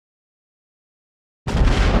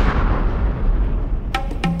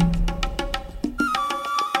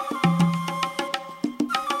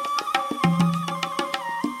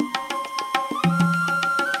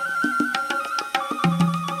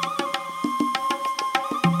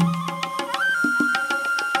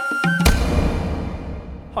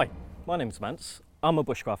My name's Mance. I'm a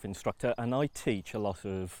bushcraft instructor and I teach a lot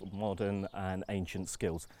of modern and ancient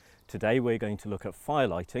skills. Today we're going to look at fire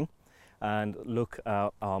lighting and look at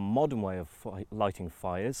our modern way of lighting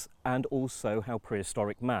fires and also how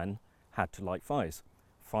prehistoric man had to light fires.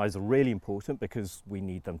 Fires are really important because we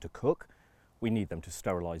need them to cook, we need them to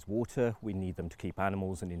sterilize water, we need them to keep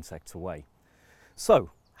animals and insects away. So,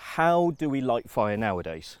 how do we light fire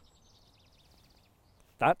nowadays?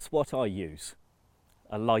 That's what I use.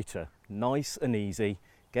 A lighter, nice and easy,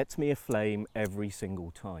 gets me a flame every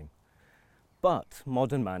single time. But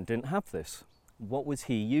modern man didn't have this. What was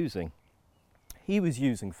he using? He was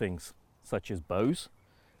using things such as bows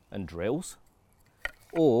and drills,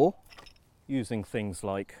 or using things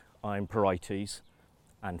like iron pyrites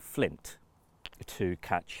and flint to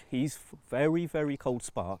catch these very, very cold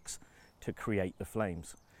sparks to create the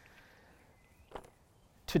flames.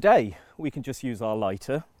 Today, we can just use our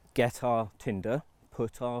lighter, get our tinder,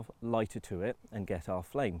 put our lighter to it and get our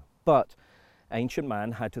flame. But ancient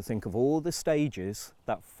man had to think of all the stages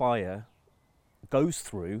that fire goes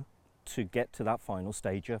through to get to that final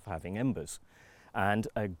stage of having embers and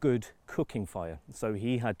a good cooking fire. So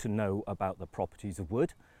he had to know about the properties of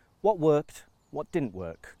wood, what worked, what didn't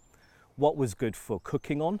work, what was good for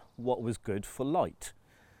cooking on, what was good for light,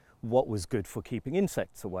 what was good for keeping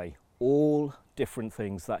insects away. All different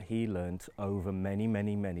things that he learned over many,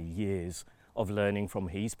 many, many years of learning from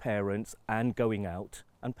his parents and going out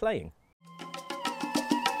and playing.